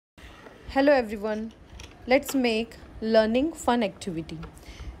Hello everyone, let's make learning fun activity.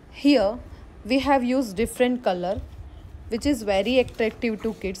 Here we have used different color which is very attractive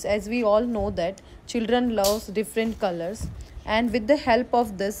to kids, as we all know that children loves different colors, and with the help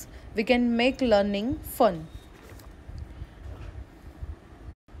of this we can make learning fun.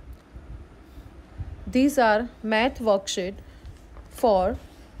 These are math worksheet for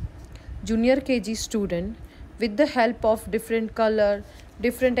junior kg student. With the help of different color,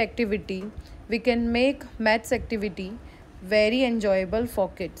 different activity, we can make maths activity very enjoyable for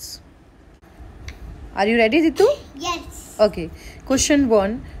kids. Are you ready, Ditu? Yes. Okay. Question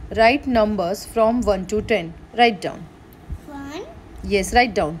 1. Write numbers from 1 to 10. Write down. 1. Yes,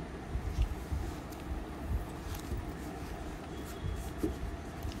 write down.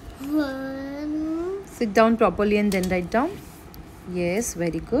 1. Sit down properly and then write down. Yes,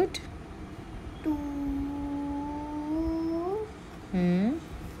 very good. 2.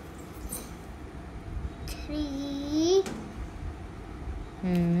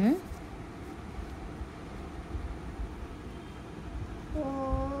 3.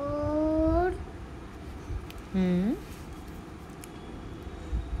 4.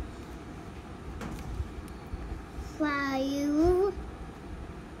 5.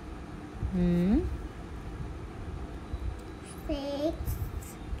 6.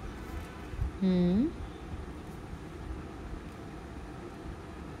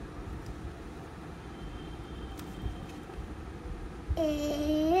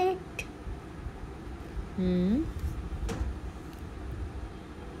 8. 9.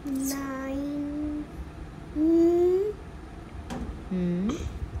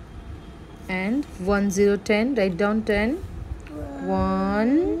 And 1 0 10. Write down 10.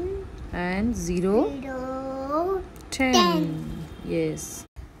 1 and 0 10. Yes.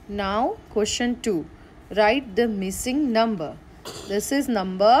 Now question 2. Write the missing number. This is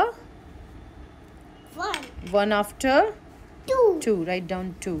number 1. 1 after 2. 2. Write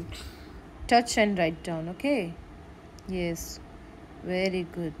down 2. Touch and write down. Okay. Yes. Very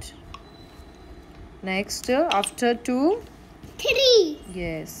good. Next after 2. 3.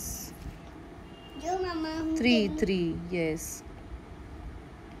 Yes. Yo, Mama. 3. Yes.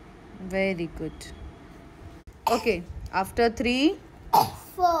 Very good. Okay. After 3.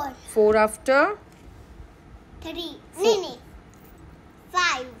 4. 4 after 3. 4.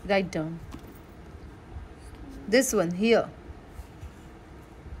 5. Write down. This one here.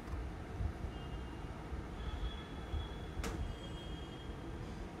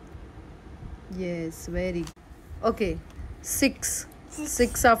 Yes, very good. Okay. 6.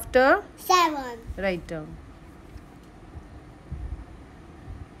 6 after 7. write down.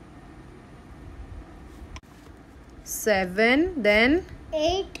 7, then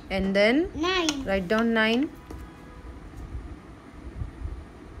 8. and then 9. write down 9.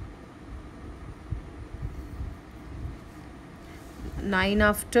 9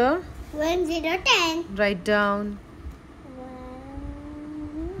 after 1 0 10. write down.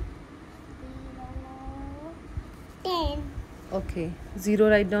 1 0 10. Okay, 0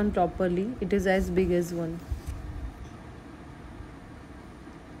 write down properly. It is as big as 1.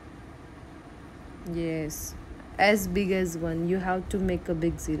 Yes, as big as 1. You have to make a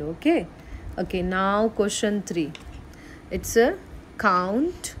big 0. Okay. Okay, now question 3. It's a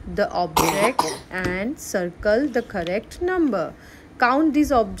count the object and circle the correct number. Count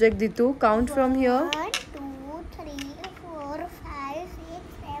this object, Ditu. Count from here. 1 2 3 4 5 6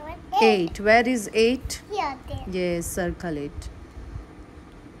 7 8. Where is 8? Here, there. Yes, circle it.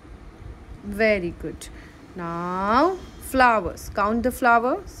 Very good. Now flowers. Count the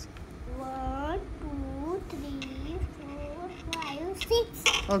flowers. 1 2 3 4 5 6.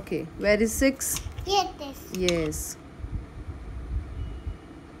 Okay, where is 6? Here, this. Yes.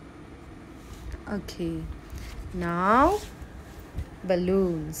 Okay. Now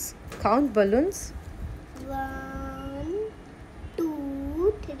balloons. Count balloons. 1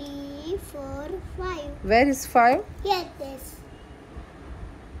 2 3 4 5. Where is 5? Here, this.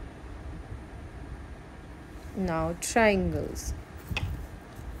 Now triangles.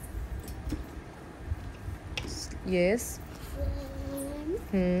 Yes.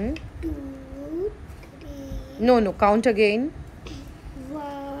 1 2 3. No. Count again.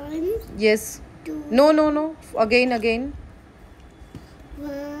 1 Yes. 2. No. Again. 1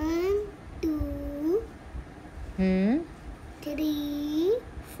 2 3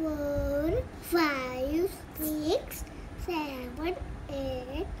 4 5 6 7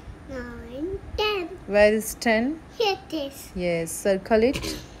 8 9 10. Where is 10? Here it is. Yes. Circle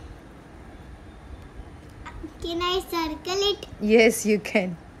it. Can I circle it? Yes, you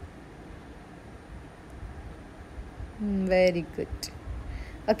can. Very good.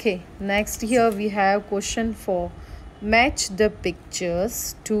 Okay, next here we have question 4. Match the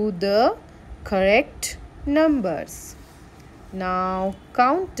pictures to the correct numbers. Now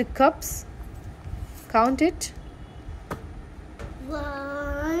count the cups. Count it.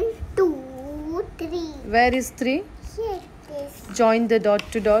 1, 2, 3. Where is 3? Here is Join the dot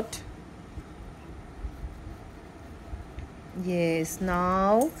to dot. Yes,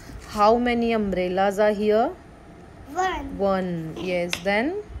 now how many umbrellas are here? 1. 1. Yes,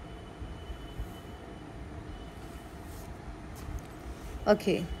 then.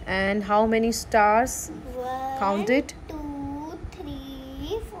 Okay, and how many stars? 1, Count it. 2,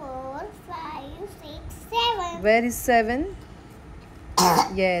 3, 4, 5, 6, 7. Where is 7?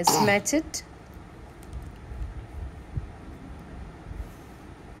 Yes, match it.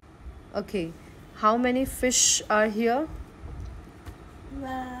 Okay, how many fish are here?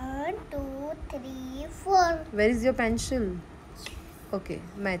 1, 2, 3, 4. Where is your pencil? Okay,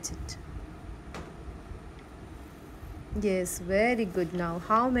 match it. Yes, very good. Now,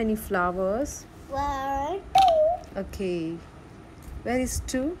 how many flowers? 1, 2. Okay, where is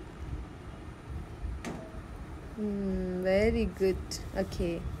 2? Very good.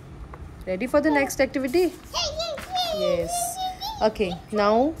 Okay, ready for the next activity? Yes. Okay,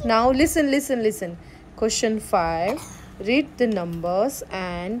 now listen. Question 5. Read the numbers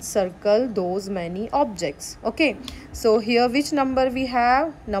and circle those many objects. Okay, so here which number we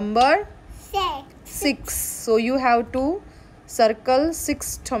have? Number 6. So you have to circle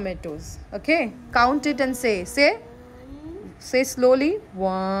 6 tomatoes. Okay, count it and say slowly.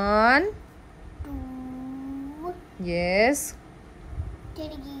 1. 2, Yes. 3,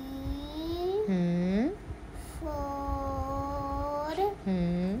 Hmm. 4,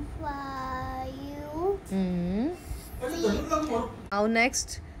 Hmm. 5, Hmm. Now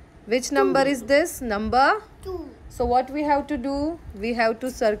next, which number is this? Number 2. So what we have to do? We have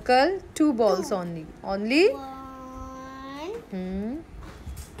to circle 2 balls only. 1,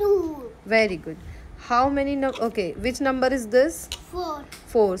 2, Very good. How many? Okay, which number is this? 4.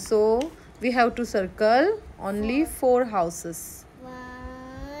 4. So we have to circle only 4 houses.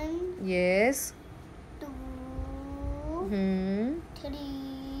 1, Yes. 2, Hmm.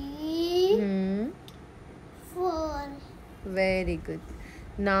 3, Hmm. 4. Very good.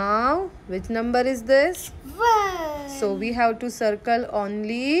 Now which number is this? 1. So we have to circle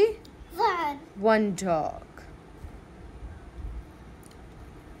only 1. 1 dog.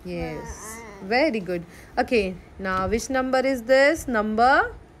 Yes. Very good. Okay. Now which number is this?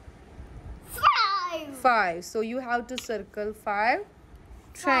 Number 5. 5. So you have to circle 5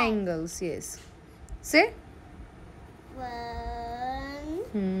 triangles. Yes. Say. 1,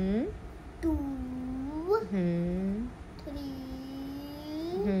 Hmm. 2, Hmm.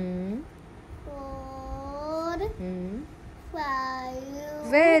 3, Hmm. 4, Hmm. 5.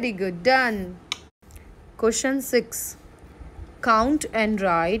 Very good. Done. Question 6. Count and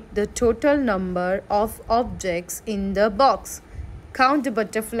write the total number of objects in the box. Count the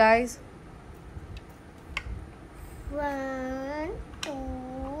butterflies. 1,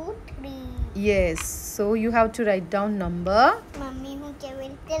 2, 3. Yes. So you have to write down number mummy हूँ क्या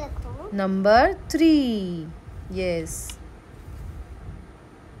बोलते रखो number 3. Yes.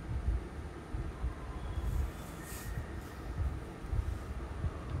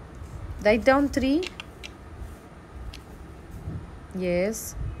 Write down 3.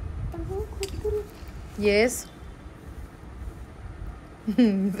 Yes. Yes.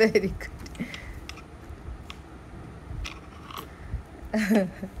 Very good.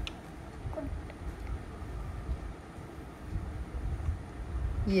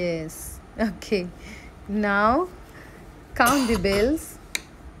 Yes. Okay. Now count the bells.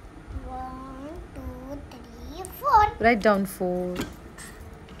 1, 2, 3, 4. Write down 4.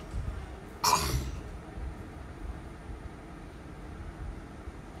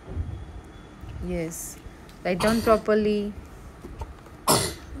 Yes. Write down properly.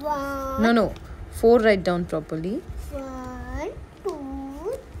 1, No. 4 write down properly. 1,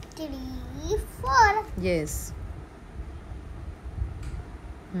 2, 3, 4. Yes.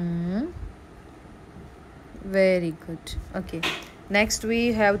 Very good. Okay. Next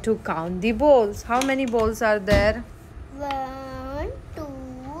we have to count the balls. How many balls are there? 1,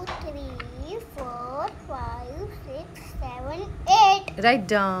 2, 3, 4, 5, 6, 7, 8. Write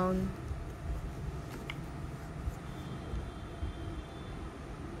down.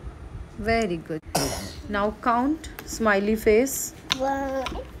 Very good. Now count smiley face. 1,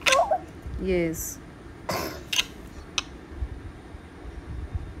 2. Yes.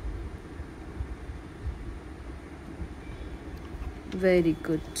 Very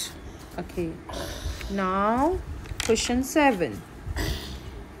good. Okay. Now question 7.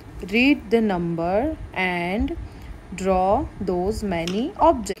 Read the number and draw those many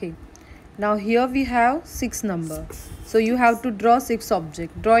objects. Okay. Now here we have 6 number. So you have to draw 6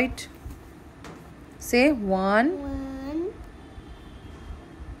 objects. Draw it. Say 1. 1,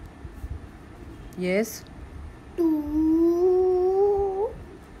 Yes. 2,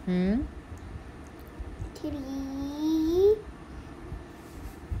 3. 3,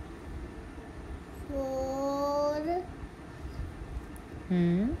 4,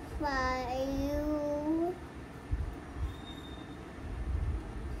 5,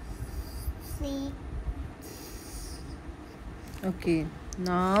 6. Okay.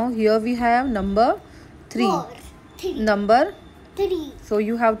 Now here we have number 3. 4, 3, Number. 3, So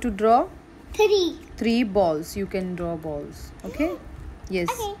you have to draw 3. 3 balls. You can draw balls. Okay. Yes.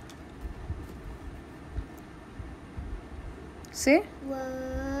 Okay. Say.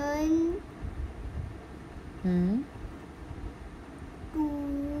 1, 2.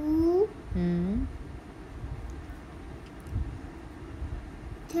 2,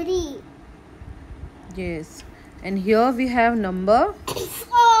 3. Yes. And here we have number.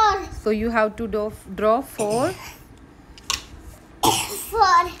 4, So you have to draw 4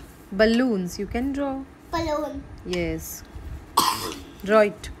 4. balloons. You can draw. Balloon. Yes. Draw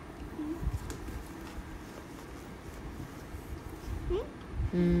it.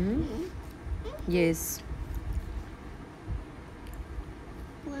 Yes.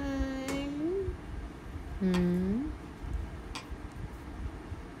 1,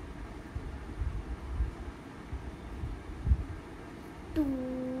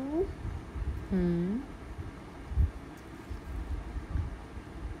 2,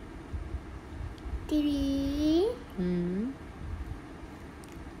 3,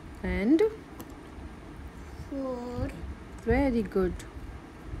 And 4. very good.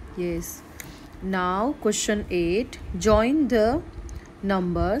 Yes. Now question 8. Join the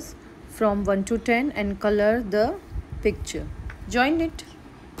numbers from 1 to 10 and color the picture. Join it.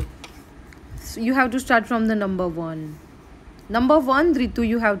 So you have to start from the number 1. Number 1, Ritu,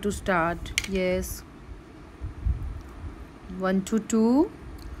 you have to start. Yes. 1 to 2.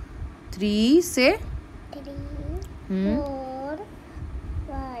 3. Say. 3, Hmm. 4,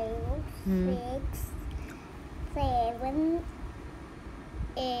 5, 6, 7,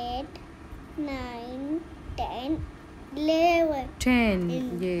 8, 9, 10, 11. 10.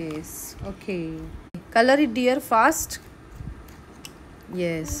 Yes. Okay. Color it, dear, fast.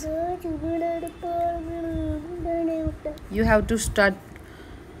 Yes. You have to start.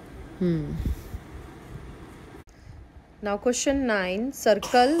 Now question 9.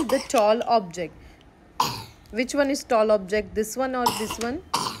 Circle the tall object. Which one is tall object? This one or this one?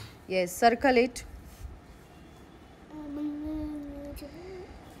 Yes. Circle it.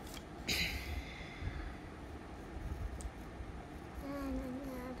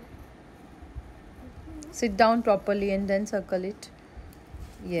 Sit down properly and then circle it.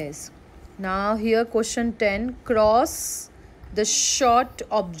 Yes. Now here question 10. Cross the short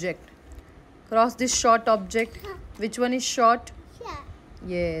object. Cross this short object. Which one is short? Yeah.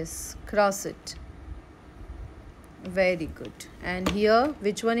 Yes. Cross it. Very good. And here,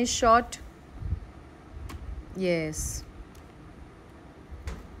 which one is short? Yes.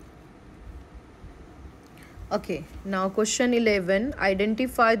 Okay. Now question 11.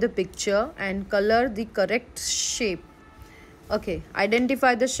 Identify the picture and color the correct shape. Okay.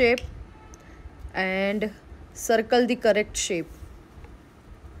 Identify the shape and circle the correct shape.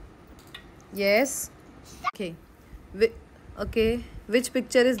 Yes. Okay. Okay. Which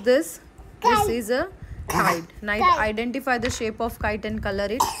picture is this? Kite. This is a kite. Kite. Identify the shape of kite and color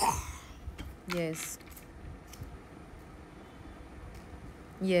it. Yes.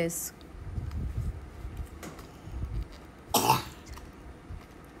 Yes.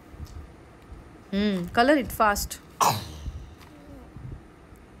 Color it fast.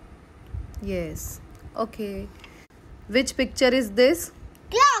 Yes. Okay. Which picture is this?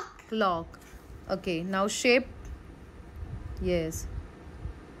 Clock. Clock. Okay. Now shape. Yes.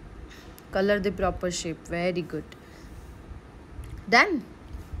 Color the proper shape. Very good. Done.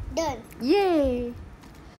 Done. Yay.